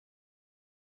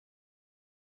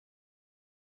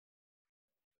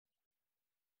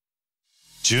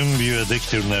準備はでき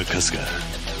てるな、春日。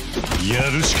や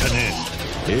るしかね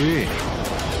え。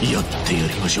やってや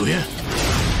りましょうや。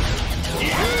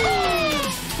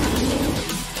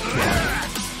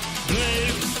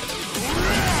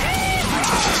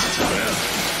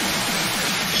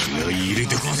気合い入れ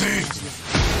てこぜ。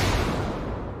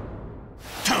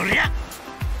とりゃ。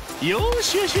よ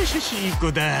しよしよしよし、いい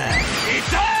子だ。痛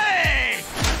い。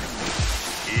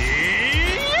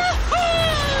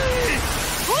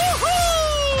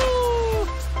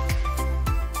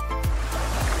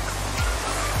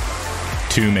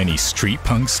Too many street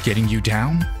punks getting you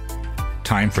down?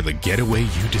 Time for the getaway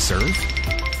you deserve?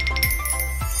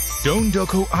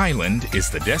 Dondoko Island is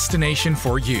the destination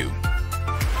for you.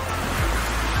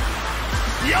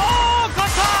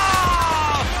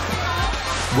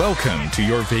 Welcome to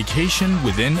your vacation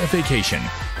within a vacation,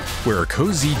 where a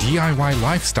cozy DIY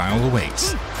lifestyle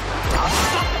awaits.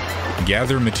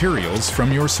 Gather materials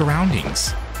from your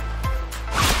surroundings.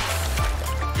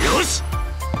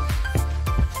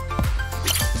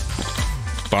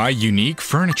 Buy unique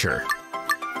furniture.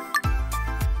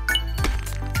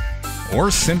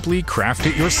 Or simply craft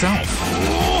it yourself.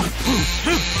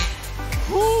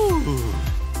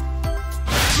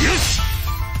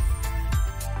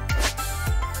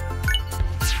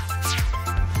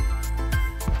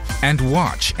 And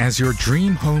watch as your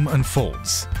dream home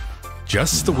unfolds,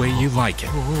 just the way you like it.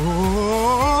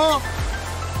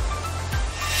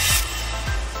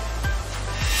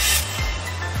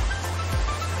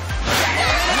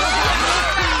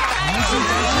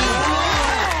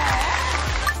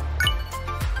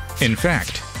 In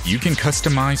fact, you can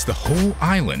customize the whole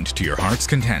island to your heart's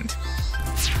content.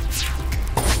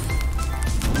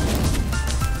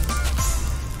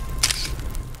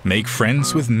 Make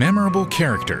friends with memorable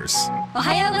characters.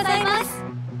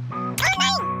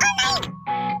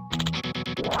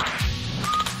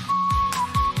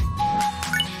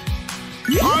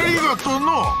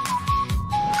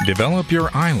 Develop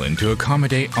your island to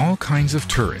accommodate all kinds of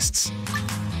tourists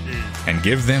and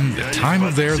give them the time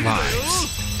of their lives.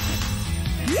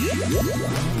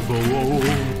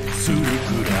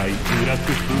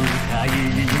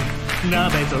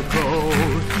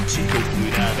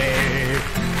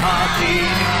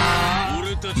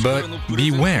 But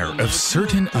beware of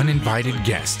certain uninvited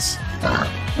guests.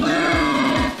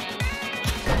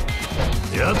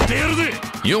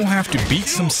 You'll have to beat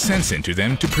some sense into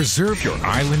them to preserve your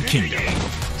island kingdom.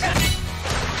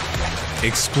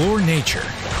 Explore nature.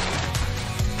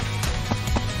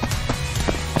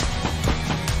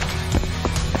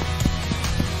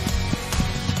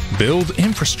 Build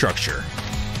infrastructure.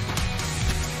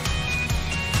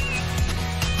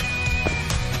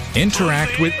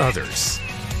 Interact with others.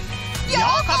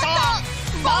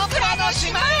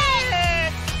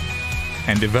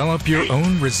 And develop your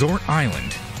own resort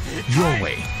island, your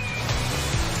way.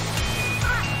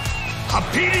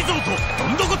 Happy Resort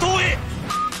Dondokoへ。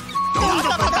どんど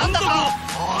こどんどこ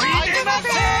おいでませ。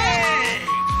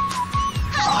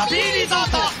ハッピーリゾー